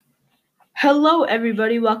Hello,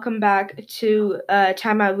 everybody. Welcome back to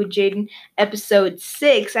Time Out with Jaden, episode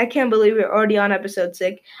 6. I can't believe we're already on episode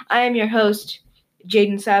 6. I am your host,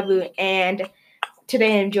 Jaden Sabu, and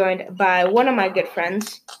today I'm joined by one of my good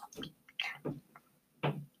friends.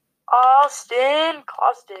 Austin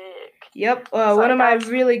Caustic. Yep, one of my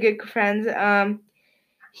really good friends. When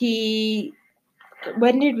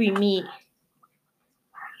did we meet?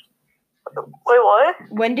 Wait, what?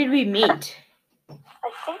 When did we meet? I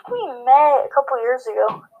think we met a couple years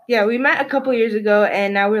ago. Yeah, we met a couple years ago,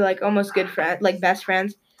 and now we're like almost good friends, like best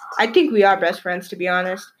friends. I think we are best friends, to be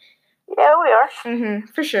honest. Yeah, we are.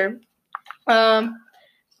 For sure. So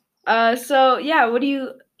yeah, what are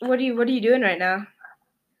you doing right now?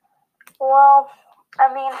 Well,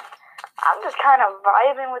 I mean, I'm just kind of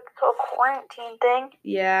vibing with the whole quarantine thing.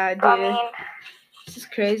 Yeah, dude. I mean, this is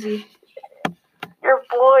crazy. Your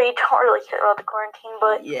boy don't really care about the quarantine,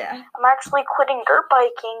 but yeah, I'm actually quitting dirt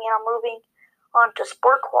biking and I'm moving on to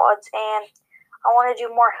sport quads, and I want to do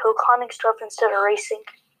more hill climbing stuff instead of racing.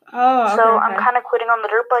 Oh, okay. So I'm kind of quitting on the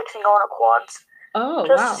dirt bikes and going to quads. Oh,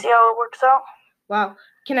 just wow. to see how it works out. Wow.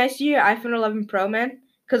 Can I see your iPhone 11 Pro, man?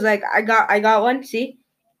 Cause like I got one. See,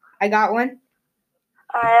 I got one.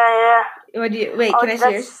 Yeah. What do you wait? Can I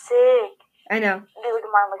see yours? That's sick. I know. Dude, look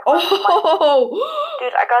at mine. Oh.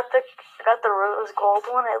 Dude, I got the rose gold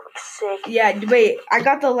one. It looks sick. Yeah. Wait. I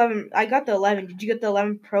got the 11. Did you get the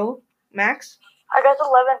 11 Pro Max? I got the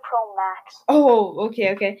 11 Pro Max. Oh,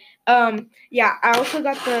 okay. Yeah, I also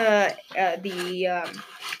got the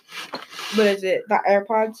what is it? The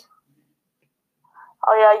AirPods.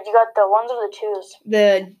 Oh yeah, you got the ones or the 2s?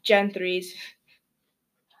 The Gen 3s.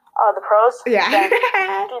 Oh, the Pros? Yeah.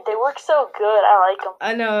 Dude, they work so good. I like them.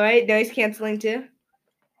 I know, right? Noise canceling too.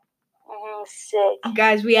 Sick.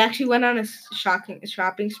 Guys, we actually went on a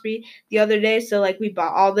shopping spree the other day, so like we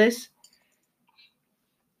bought all this.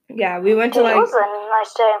 Yeah, we went to like. It was a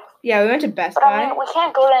nice day. Yeah, we went to Best Buy. But I mean, we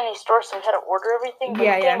can't go to any store, so we had to order everything. But we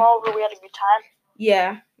came over. We had a good time.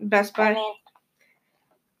 Yeah, Best Buy. I mean,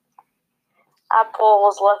 Apple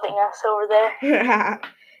was loving us over there.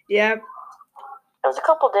 Yeah. It was a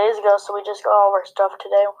couple days ago, so we just got all of our stuff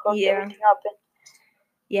today. We'll hook everything up.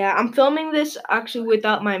 Yeah, I'm filming this actually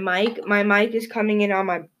without my mic. My mic is coming in on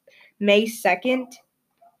my May 2nd.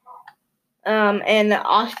 And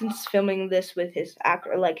Austin's filming this with his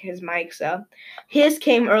mic, so his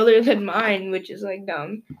came earlier than mine, which is like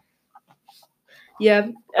dumb.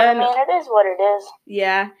 Yeah. I mean, it is what it is.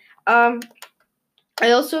 Yeah. I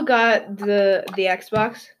also got the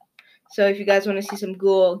Xbox. So if you guys want to see some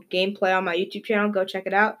cool gameplay on my YouTube channel, go check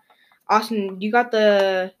it out. Austin, you got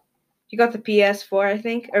the PS4, I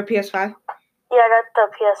think, or PS5? Yeah, I got the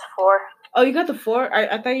PS4. Oh, you got the 4?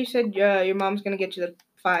 I thought you said your mom's gonna get you the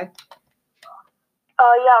 5. Yeah,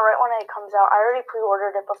 right when it comes out. I already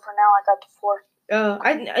pre-ordered it, but for now I got the 4. Oh,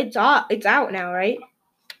 it's out now, right?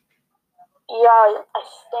 Yeah, I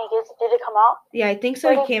think did it come out? Yeah, I think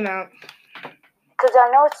so. It came out. Because I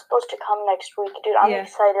know it's supposed to come next week, dude. I'm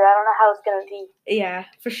excited. I don't know how it's gonna be. Yeah,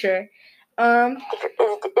 for sure. Is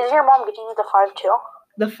your mom getting you the 5 too?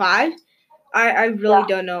 The 5? I really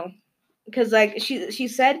don't know, because like she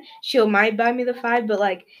said she might buy me the 5, but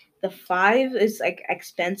like the 5 is like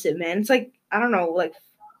expensive, man. It's like I don't know, like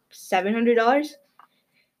 $700.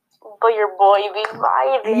 But your boy be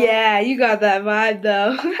vibing. Yeah, you got that vibe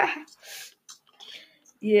though.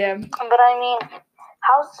 Yeah. But I mean,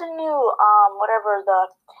 how's the new whatever the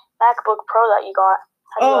MacBook Pro that you got?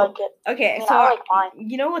 How do you like it? Okay, I mean, so I like mine.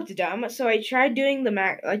 You know what's dumb? So I tried doing the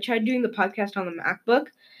podcast on the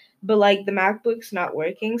MacBook, but like the MacBook's not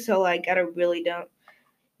working, so like I really don't,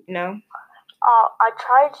 you know. I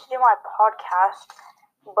tried to do my podcast,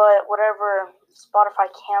 but whatever, Spotify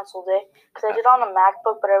canceled it because I did it on the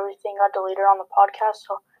MacBook, but everything got deleted on the podcast.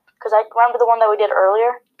 So, because I remember the one that we did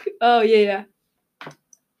earlier. Oh yeah.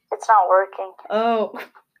 It's not working. Oh,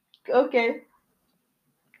 okay.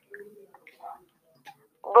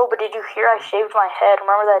 Bro, but did you hear I shaved my head?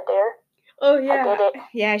 Remember that dare? Oh, yeah. I did it.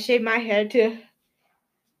 Yeah, I shaved my head, too.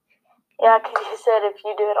 Yeah, because you said if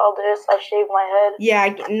you do it all this, I shave my head.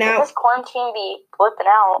 Yeah, now... This quarantine be flipping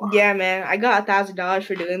out. Yeah, man. I got $1,000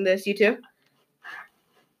 for doing this. You too?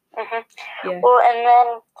 Yeah. Well, and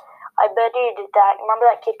then I betted that... Remember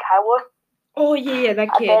that kid, Kaiwa? Oh, yeah,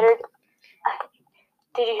 that kid.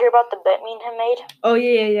 Did you hear about the bet me and him made? Oh,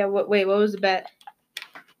 yeah. Wait, what was the bet?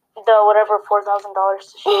 The whatever $4,000 to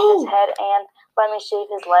shave his head and let me shave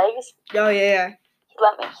his legs. Oh yeah.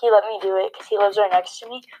 He let me do it because he lives right next to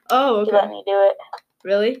me. Oh, okay. He let me do it.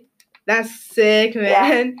 Really? That's sick,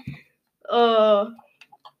 man. Yeah. Oh.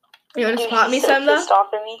 You want to spot me some though?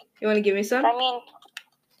 Stopping me. You want to give me some? I mean,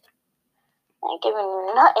 I ain't giving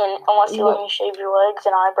you nothing unless you let me shave your legs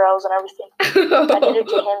and eyebrows and everything. I did it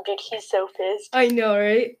to him, dude. He's so pissed. I know,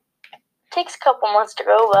 right? Takes a couple months to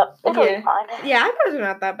grow, but it'll be fine. Yeah, eyebrows are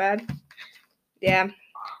not that bad. Yeah.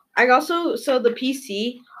 So the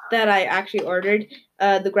PC that I actually ordered,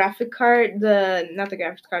 the graphic card, not the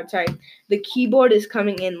graphics card, sorry. The keyboard is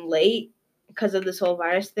coming in late because of this whole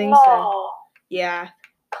virus thing. No. So, yeah.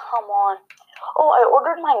 Come on. Oh, I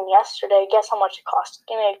ordered mine yesterday. Guess how much it cost?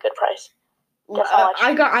 Give me a good price. Guess how much?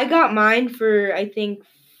 I got mine for I think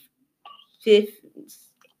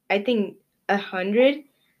 100.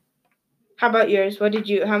 How about yours? What did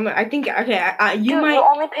you? How much? I think okay. You dude, might. You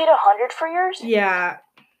only paid 100 for yours? Yeah.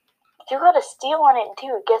 You got a steal on it,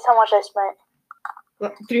 dude. Guess how much I spent?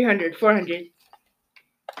 300, 400.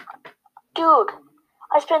 Dude,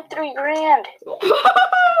 I spent $3,000.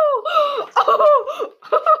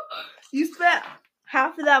 You spent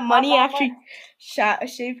half of that money after you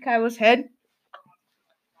shaved Kyle's head?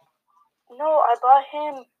 No, I bought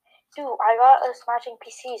him. Dude, I got us matching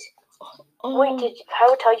PCs. Oh. Wait, did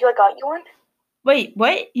Kyle tell you I got you one? Wait,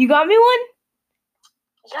 what? You got me one?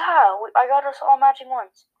 Yeah, I got us all matching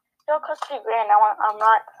ones. It all cost $3,000. Now I'm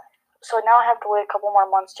not. So now I have to wait a couple more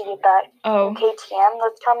months to get that KTM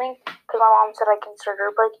that's coming. Because my mom said I can start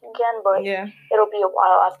her biking again, but it'll be a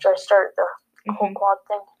while after I start the whole quad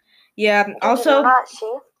thing. Yeah. Did Also, you not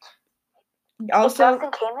see? If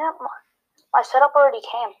nothing came yet, my setup already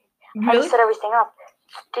came. Really? I just set everything up.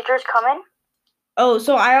 Did yours come in? Oh,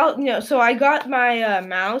 so I got my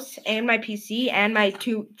mouse and my PC and my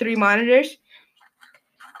 3 monitors.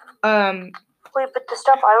 Wait, but the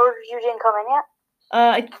stuff I ordered you didn't come in yet?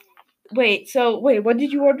 Wait, what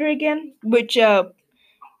did you order again? Which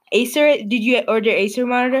Acer? Did you order Acer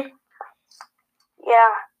monitor?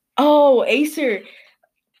 Yeah. Oh, Acer.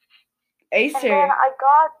 And then I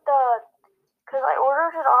got because I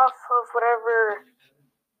ordered it off of whatever.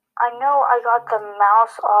 I know I got the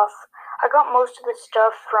mouse off. I got most of the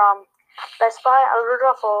stuff from Best Buy. I ordered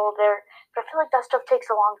off all there. But I feel like that stuff takes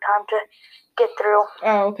a long time to get through.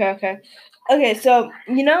 Oh, okay. Okay, so,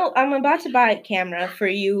 I'm about to buy a camera for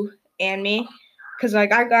you and me. Because, I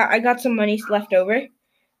got some money left over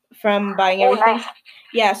from buying everything. Nice.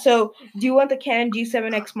 Yeah, so, do you want the Canon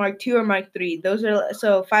G7X Mark II or Mark III? Those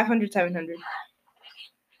are, 500, 700.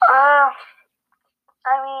 I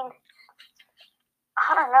mean,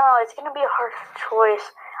 I don't know. It's going to be a hard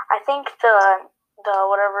choice. I think the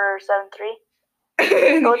whatever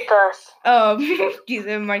 7.3. Go with the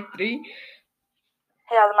G7 Mark III.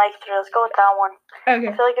 Yeah, the Mark III. Let's go with that one. Okay.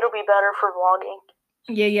 I feel like it'll be better for vlogging.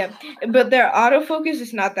 Yeah. But their autofocus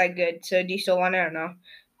is not that good. So do you still want it or no?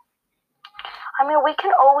 I mean, we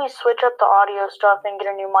can always switch up the audio stuff and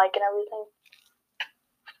get a new mic and everything.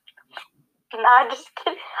 Nah, just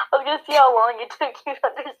kidding. I was gonna see how long it took you to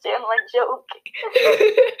understand my joke.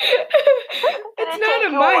 It's not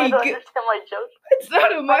a mic. To understand my joke. It's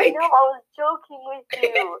not a mic. I know, I was joking with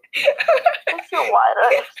you. It's so why to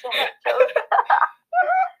understand my joke.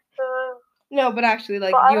 No, but actually, do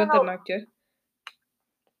you want the mic too?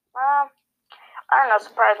 I don't know.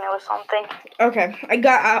 Surprise me with something. Okay, I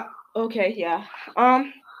got. Okay, yeah.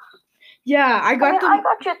 Yeah, I got I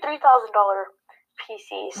got you a $3,000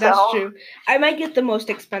 PC. So. That's true. I might get the most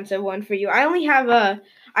expensive one for you. I only have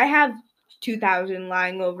I have 2,000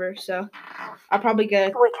 lying over, so I'll probably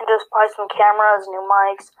get. We can just buy some cameras, new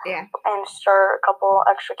mics. Yeah. And start a couple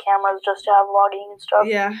extra cameras just to have vlogging and stuff.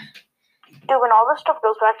 Yeah. Dude, when all this stuff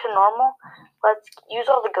goes back to normal, let's use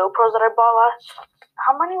all the GoPros that I bought last.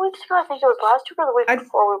 How many weeks ago? I think it was last week or the week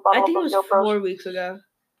before we bought all those GoPros. I think it was 4 weeks ago.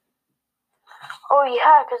 Oh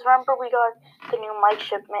yeah, because remember we got the new mic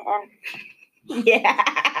shipment in. Yeah.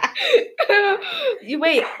 You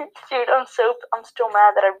wait. Dude, I'm still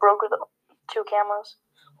mad that I broke the 2 cameras.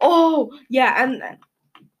 Oh yeah,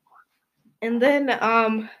 and then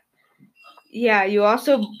yeah, you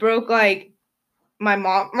also broke my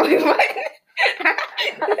mom.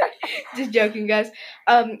 Just joking, guys.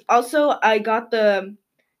 Also I got the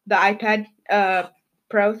iPad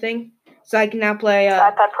Pro thing, so I can now play. The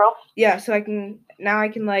iPad Pro. Yeah, so I can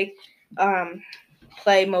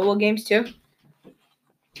play mobile games too.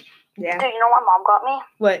 Yeah. Dude, you know what mom got me?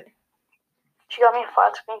 What? She got me a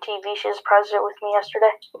flat screen TV. She surprised it with me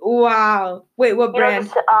yesterday. Wow. Wait, what brand?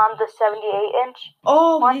 You know the 78-inch.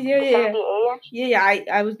 Oh, one? yeah. 78-inch. Yeah.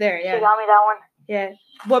 I was there. Yeah. She got me that one. Yeah.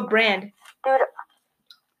 What brand? Dude,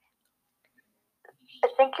 I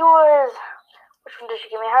think it was. Which one did she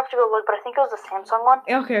give me? I have to go look, but I think it was the Samsung one.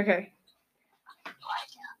 Okay.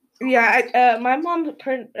 Yeah, my mom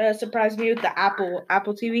surprised me with the Apple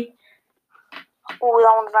TV. Ooh,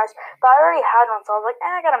 that one's nice. But I already had one, so I was like,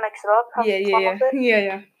 I gotta mix it up.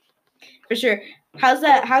 Yeah. For sure. How's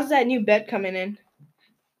that new bed coming in?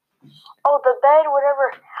 Oh, the bed,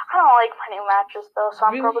 whatever. I don't like my new mattress though, so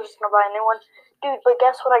I'm probably just gonna buy a new one. Dude, but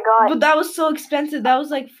guess what I got? But that was so expensive. That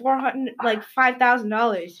was like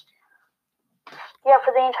 $5,000. Yeah,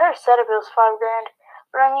 for the entire setup it was $5,000.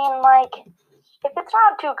 But I mean, like, if it's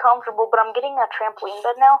not too comfortable, but I'm getting a trampoline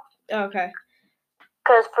bed now. Okay.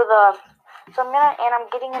 Cause I'm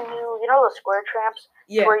getting a new, the square tramps,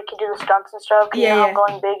 where you can do the stunts and stuff. I'm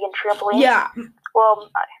going big in trampolines. Yeah.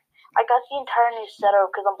 Well, I got the entire new setup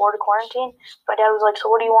because I'm bored of quarantine. My dad was like, "So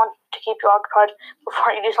what do you want to keep you occupied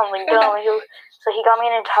before you do something dumb?" So he got me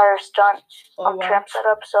an entire stunt tramp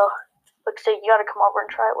setup. So, you gotta come over and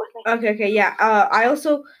try it with me. Okay, yeah. I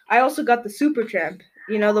also got the super tramp.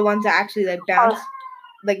 You know, the ones that actually like bounce,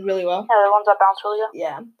 like really well. Yeah, the ones that bounce really well.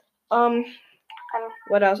 Yeah.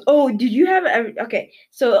 What else? Oh, did you have okay?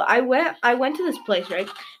 So I went to this place, right?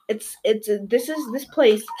 This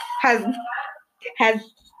place has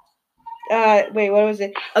wait, what was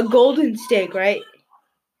it? A golden steak, right?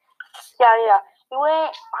 Yeah.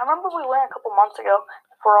 I remember we went a couple months ago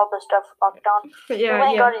before all this stuff locked down. Yeah, we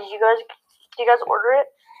went and got it. Did you guys order it?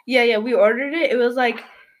 Yeah, we ordered it. It was like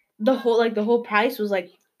the whole price was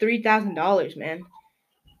like $3,000, man.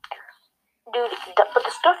 Dude, but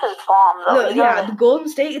the stuff is bomb though. The golden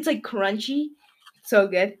steak, it's like crunchy, so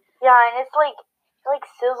good. Yeah, and it's like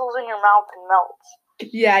sizzles in your mouth and melts.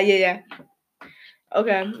 Yeah.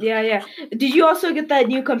 Okay, yeah. Did you also get that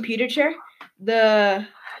new computer chair?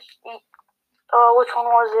 Which one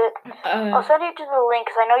was it? I'll send you to the link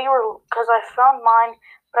because I found mine,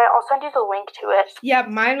 but I'll send you the link to it. Yeah,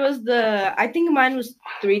 I think mine was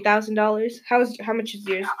 $3,000. How much is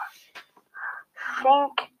yours? I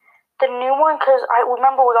think the new one, because I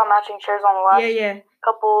remember we got matching chairs on the last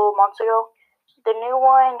couple months ago. The new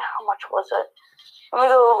one, how much was it? Let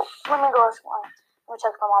me go ask mine. Let me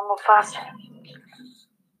check my mom real fast.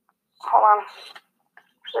 Hold on.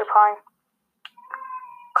 She's replying.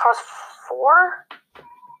 Cost $4?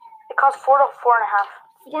 It cost $4 to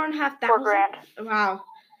 $4.5. $4,500. Wow.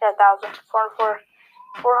 Yeah, 1,000.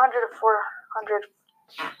 400 to 400.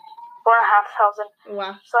 $4,500.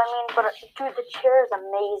 Wow. So I mean, but dude, the chair is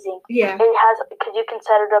amazing. Yeah. It has because you can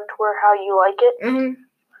set it up to where how you like it. Mhm.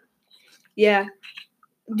 Yeah.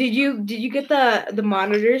 Did you get the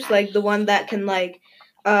monitors, like the one that can like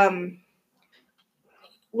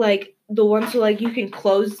the one so like you can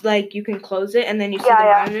close it and then you see the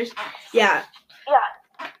monitors? Yeah. Yeah.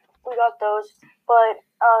 We got those. But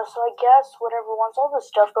so I guess once all this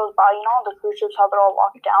stuff goes by, all the cruise ships how they're all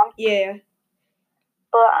locked down. Yeah.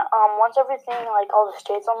 But once everything all the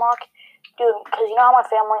states unlock, dude, because you know how my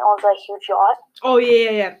family owns that huge yacht. Oh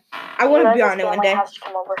yeah. I want to be on it one day. Has to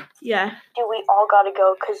come over. Yeah. Dude, we all gotta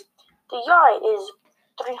go because the yacht is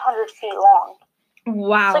 300 feet long.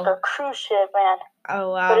 Wow. It's like a cruise ship, man.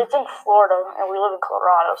 Oh wow. But it's in Florida and we live in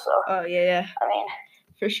Colorado, so. Oh yeah. I mean.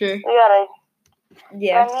 For sure. We gotta.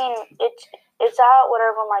 Yeah. I mean, it's at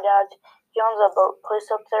whatever my dad. He owns a boat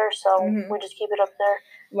place up there, so we just keep it up there.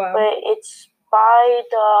 Wow. But it's by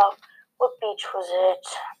what beach was it?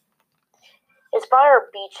 It's by our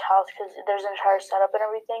beach house because there's an entire setup and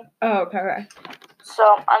everything. Oh, okay.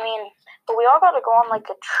 So, I mean, but we all got to go on a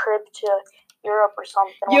trip to Europe or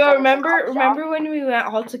something. Yo, remember when we went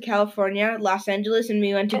all to California, Los Angeles, and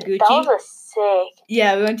we went to Gucci? That was sick.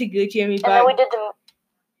 Yeah, we went to Gucci and we bought. And then we did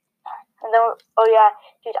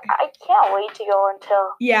dude, I can't wait to go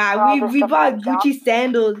until. Yeah, we bought Gucci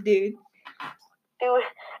sandals, dude. Dude,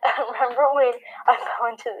 remember when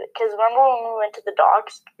remember when we went to the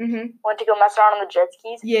docks? Mm-hmm. Went to go mess around on the jet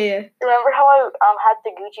skis? Yeah. Remember how I had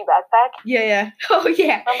the Gucci backpack? Yeah. Oh,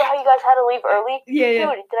 yeah. Remember how you guys had to leave early? Yeah.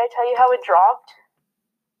 Dude, did I tell you how it dropped?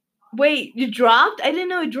 Wait, you dropped? I didn't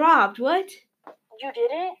know it dropped. What? You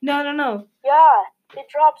didn't? No. Yeah, it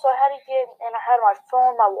dropped, so I had my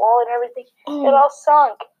phone, my wallet, and everything. Oh. It all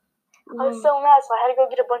sunk. Whoa. I was so mad, so I had to go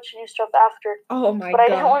get a bunch of new stuff after. Oh my god! But I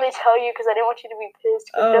didn't want to tell you because I didn't want you to be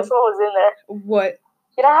pissed. Guess what was in there? What?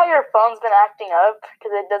 You know how your phone's been acting up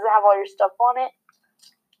because it doesn't have all your stuff on it?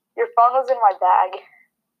 Your phone was in my bag.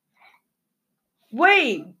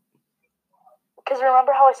 Wait. Because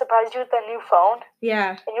remember how I surprised you with that new phone?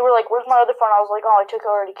 Yeah. And you were like, "Where's my other phone?" I was like, "Oh, I took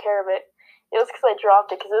already care of it." It was because I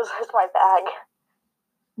dropped it because it was just my bag.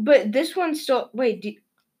 But this one still. Wait.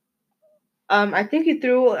 I think you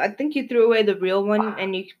threw away the real one,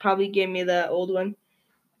 and you probably gave me the old one.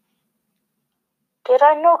 Did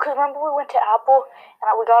I? No, because remember we went to Apple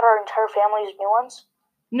and we got our entire family's new ones?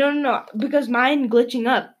 No, because mine glitching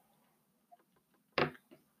up.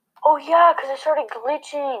 Oh yeah, because it started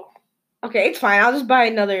glitching. Okay, it's fine. I'll just buy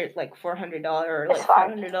another $400 or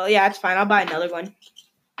 $500. Yeah, it's fine. I'll buy another one.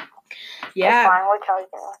 Yeah. That's fine. What can we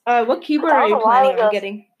do? What keyboard That are was you a while planning on ago.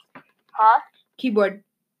 getting? Huh? Keyboard.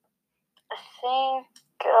 I think,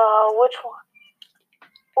 which one?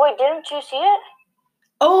 Wait, didn't you see it?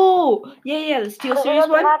 Oh, yeah, the Steel Because we Series got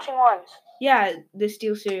the one. matching ones. Yeah, the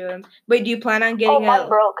Steel Series ones. Wait, do you plan on Oh, getting mine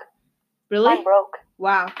broke. Really? Mine broke.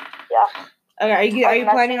 Wow. Yeah. Okay, are you I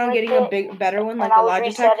was planning on messing getting with a better one, And like I a was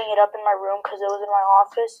Logitech? resetting it up in my room because it was in my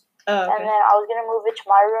office. Oh, okay. And then I was going to move it to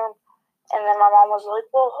my room. And then my mom was like,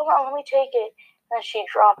 well, hold on, let me take it. And then she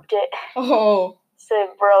dropped it. Oh. So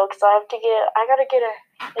it broke. So I got to get a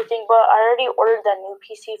thing. But I already ordered that new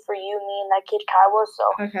PC for you, me, and that kid Kaiwa. So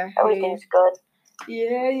everything's good.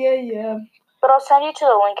 Yeah. But I'll send you to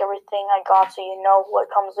the link everything I got so you know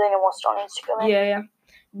what comes in and what still needs to come in. Yeah.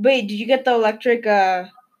 Wait, did you get the electric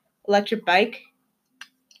bike?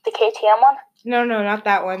 The KTM one? No, not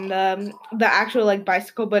that one. The actual like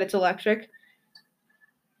bicycle, but it's electric.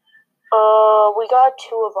 We got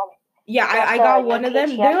 2 of them. Yeah, I got one of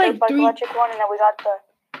them. They're like $3. Electric one, and then we got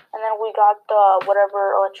the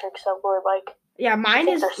whatever electric subway bike. Yeah, mine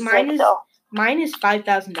is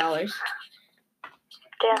 $5,000.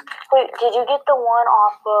 Damn. Wait, did you get the one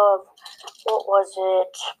off of what was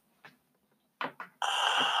it? I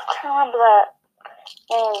can't remember that.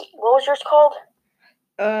 And what was yours called?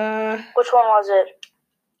 Which one was it?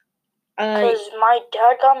 Because my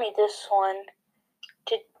dad got me this one.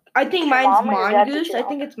 I think mine's Mongoose. I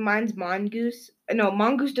think mine's Mongoose. No,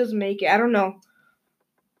 Mongoose doesn't make it. I don't know.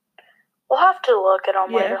 We'll have to look at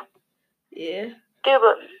them later. Yeah. Dude,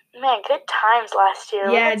 but man, good times last year.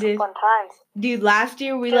 Yeah, we had some fun times. Dude, last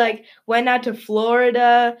year we went out to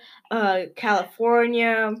Florida,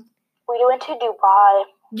 California. We went to Dubai.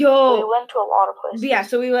 Yo. We went to a lot of places. Yeah,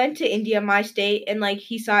 so we went to India, my state, and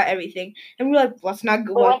he saw everything. And we were like, let's not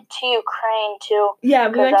go. We went to Ukraine too. Yeah,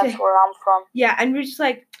 that's where I'm from. Yeah, and we're just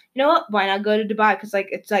like, you know what? Why not go to Dubai? Because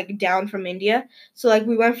it's down from India. So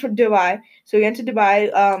we went for Dubai. So we went to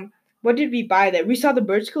Dubai. What did we buy there? We saw the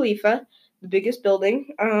Burj Khalifa, the biggest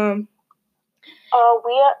building. We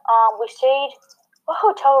stayed. What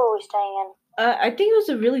hotel were we staying in? I think it was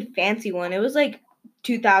a really fancy one. It was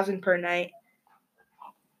 $2,000 per night.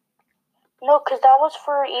 No, because that was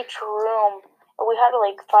for each room. We had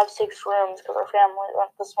 5-6 rooms because our family was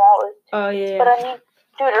the smallest. Oh yeah. But I mean,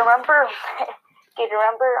 dude, remember?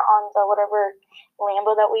 Remember on the whatever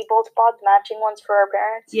Lambo that we both bought, matching ones for our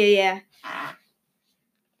parents? Yeah.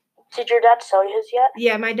 Did your dad sell his yet?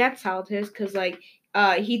 Yeah, my dad sold his because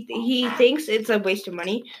he thinks it's a waste of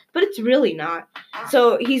money, but it's really not.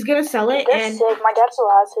 So he's gonna sell it. They're sick. My dad still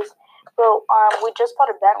has his. Bro, we just bought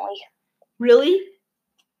a Bentley. Really?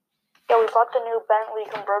 Yeah, we bought the new Bentley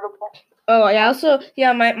convertible. Oh,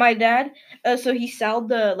 my dad. So he sold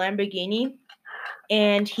the Lamborghini,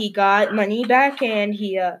 and he got money back, and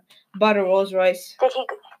he bought a Roals Royce. Did he?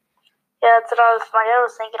 Yeah, that's what my dad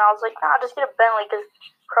was thinking. I was like, nah, just get a Bentley because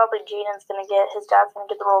probably Jaden's his dad's gonna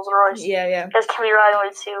get the Rolls Royce. Yeah. You guys can be riding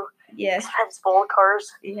with 2 expensive old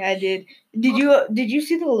cars. Yeah, I did. Did you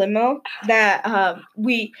see the limo that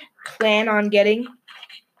we plan on getting?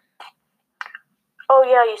 Oh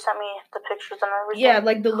yeah, you sent me the pictures and everything. Yeah,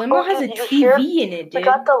 the limo has a TV in it, dude. We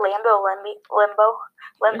got the Lambo,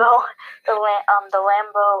 the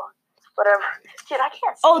Lambo, whatever. Dude, I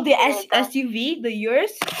can't see. Oh, the SUV, the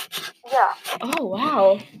yours? Yeah. Oh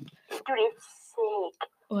wow. Dude, it's sick.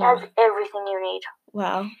 Wow. It has everything you need.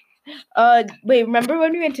 Wow. Wait, remember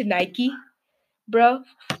when we went to Nike, bro?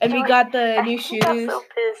 And we got the new shoes? I got so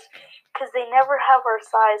pissed. Because they never have our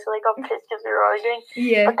size, so they got pissed because we were arguing.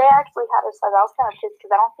 Yeah. But they actually had our size. I was kind of pissed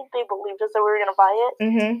because I don't think they believed us that we were going to buy it.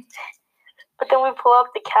 Mm-hmm. But then we pull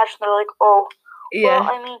up the cash and they're like, oh. Yeah.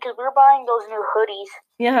 Well, I mean, because we were buying those new hoodies.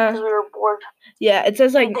 Yeah. Because we were bored. Yeah, it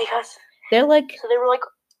says they're So they were like,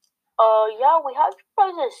 yeah, we have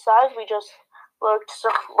this size. We just looked.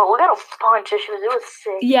 So, but we got a bunch of shoes. It was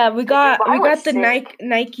sick. Yeah, we got the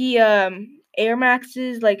Nike Air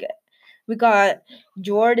Maxes. We got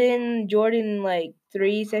Jordan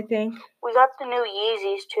 3s, I think. We got the new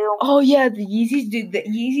Yeezys, too. Oh, yeah, the Yeezys. Dude, the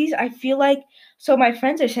Yeezys, I feel so my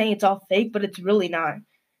friends are saying it's all fake, but it's really not.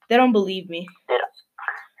 They don't believe me. Dude,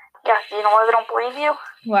 yeah, you know why they don't believe you?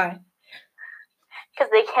 Why?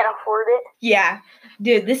 Because they can't afford it. Yeah.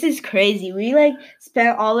 Dude, this is crazy. We,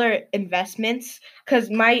 spent all our investments because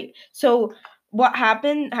so what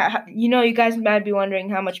happened, you guys might be wondering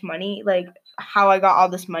how much money, how I got all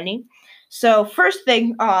this money. So first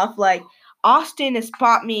thing off, Austin has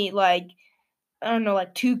bought me I don't know,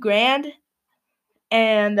 $2,000,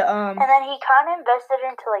 and then he kind of invested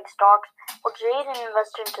into stocks. Well, Jaden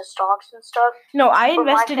invested into stocks and stuff. No, I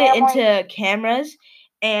invested it into cameras,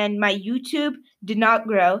 and my YouTube did not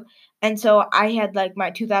grow. And so I had like my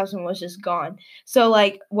 2,000 was just gone. So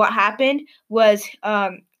like what happened was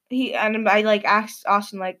I like asked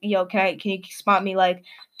Austin like, yo, can you spot me like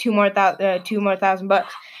two more thousand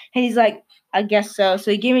bucks? And he's like, I guess so.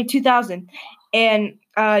 So he gave me 2,000, and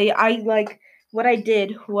I like what I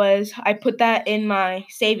did was I put that in my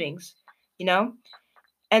savings, and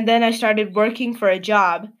then I started working for a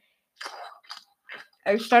job.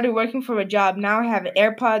 Now I have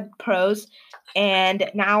AirPod Pros,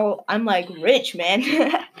 and now I'm like rich, man.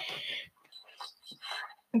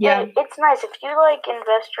 Yeah. It's nice if you like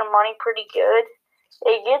invest your money pretty good.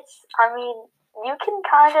 You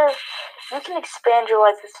can expand your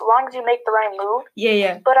life as long as you make the right move.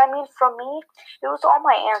 Yeah. But I mean, for me, it was all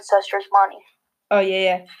my ancestors' money. Oh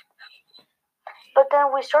yeah. But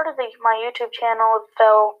then we started my YouTube channel. It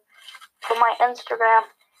fell, but my Instagram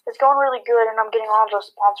is going really good, and I'm getting all the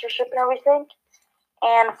sponsorship and everything.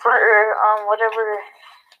 And for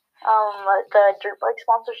the dirt bike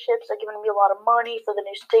sponsorships are giving me a lot of money for the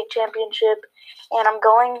new state championship, and I'm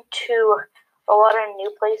going to a lot of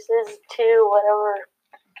new places to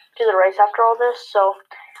do the race after all this. So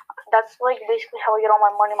that's like basically how I get all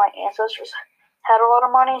my money. My ancestors had a lot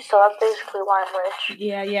of money, so that's basically why I'm rich.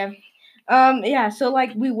 Yeah. So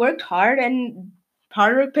like we worked hard, and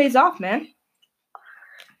part of it pays off, man.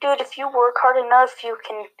 Dude, if you work hard enough, you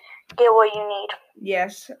can get what you need.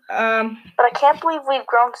 Yes. But I can't believe we've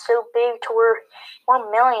grown so big to where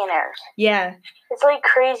we're millionaires. Yeah. It's like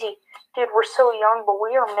crazy. Dude, we're so young, but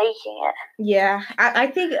we are making it. Yeah. I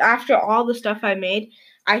think after all the stuff I made,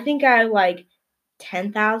 I think I have like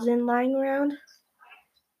 10,000 lying around.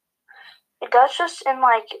 That's just in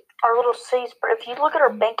like our little cities, but if you look at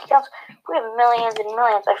our bank accounts, we have millions and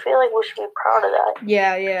millions. I feel like we should be proud of that.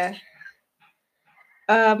 Yeah.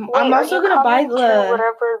 Wait, I'm also gonna buy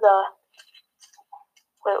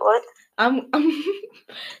Wait, what? I'm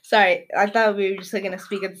sorry. I thought we were just like gonna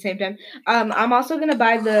speak at the same time. I'm also gonna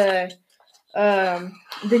buy the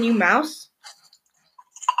new mouse,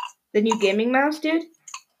 the new gaming mouse, dude.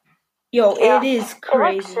 Yo, yeah. It is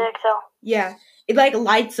crazy. It looks sick though. Yeah, it like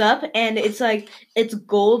lights up, and it's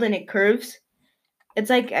gold and it curves. It's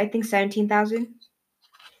like I think 17,000.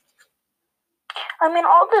 I mean,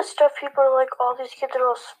 all this stuff, people are like, all these kids are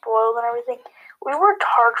all spoiled and everything. We worked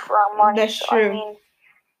hard for our money. That's true. I mean,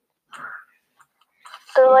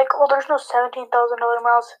 they're like, oh, there's no $17,000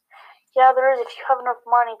 mouse. Yeah, there is. If you have enough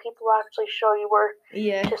money, people will actually show you where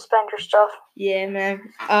to spend your stuff. Yeah,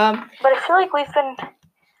 man. But I feel like when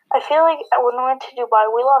we went to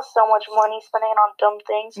Dubai, we lost so much money spending it on dumb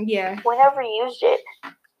things. Yeah. We never used it.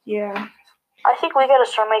 Yeah. I think we gotta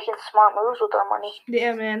start making smart moves with our money.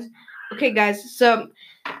 Yeah, man. Okay, guys. So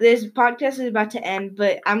this podcast is about to end,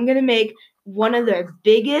 but I'm gonna make one of the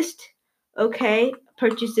biggest,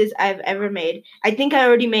 purchases I've ever made. I think I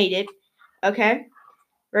already made it. Okay,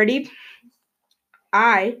 ready?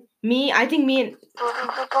 I think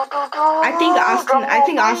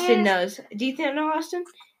Austin knows. Do you know Austin?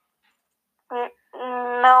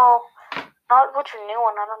 No, not what's your new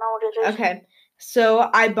one. I don't know what it is. Okay, so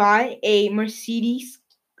I buy a Mercedes.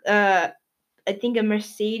 I think a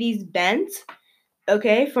Mercedes Benz.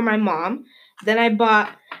 Okay, for my mom. Then I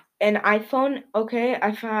bought an iPhone. Okay,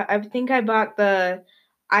 I think I bought the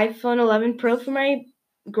iPhone 11 Pro for my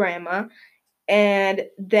grandma. And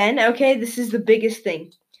then, this is the biggest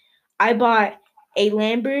thing. I bought a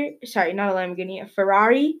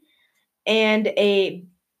Ferrari and a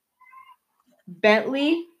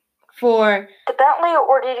Bentley for... The Bentley,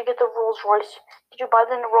 or did you get the Roals Royce? Did you buy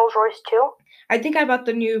the Roals Royce too? I think I bought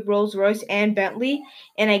the new Roals Royce and Bentley,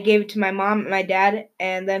 and I gave it to my mom and my dad.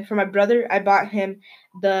 And then for my brother, I bought him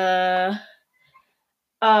the...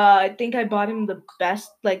 I think I bought him the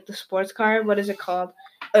best, like, the sports car. What is it called?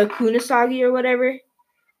 A Kunasagi or whatever.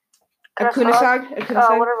 A Kunasag?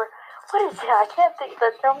 Whatever. What is that? I can't think.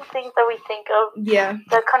 The dumb things that we think of. Yeah.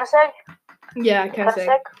 The Kunasag? Yeah,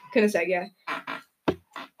 Kunasag, yeah. But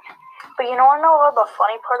you want to know what the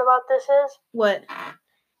funny part about this is? What?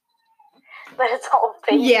 That it's all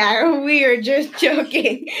fake. Yeah, we are just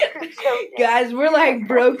joking. Guys, we're like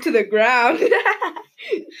broke to the ground.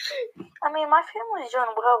 I mean, my family's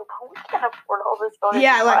doing well, but we can't afford all this.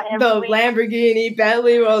 Yeah, like the Lamborghini,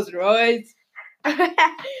 Bentley, Rolls Royce.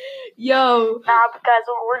 Yo. Nah, guys,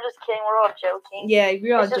 we're just kidding. We're all joking. Yeah,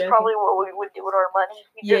 we're all joking. This is probably what we would do with our money.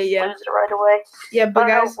 We just lose it right away. Yeah, but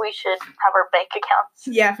guys, we should have our bank accounts.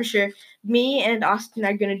 Yeah, for sure. Me and Austin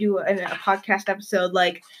are gonna do a podcast episode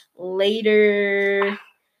like later.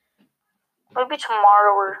 Maybe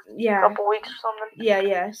tomorrow or a couple weeks or something.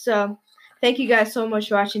 Yeah. So thank you guys so much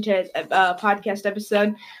for watching today's podcast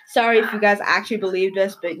episode. Sorry if you guys actually believed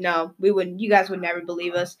us, but no, we wouldn't. You guys would never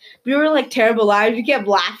believe us. We were like terrible lives. We kept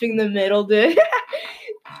laughing in the middle, dude.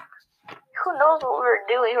 Who knows what we were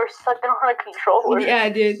doing? We were sucking on a controller. Yeah,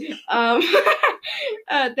 dude.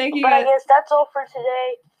 Thank you But guys. I guess that's all for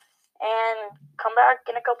today. And come back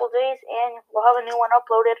in a couple days, and we'll have a new one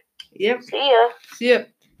uploaded. Yep. See ya. See ya.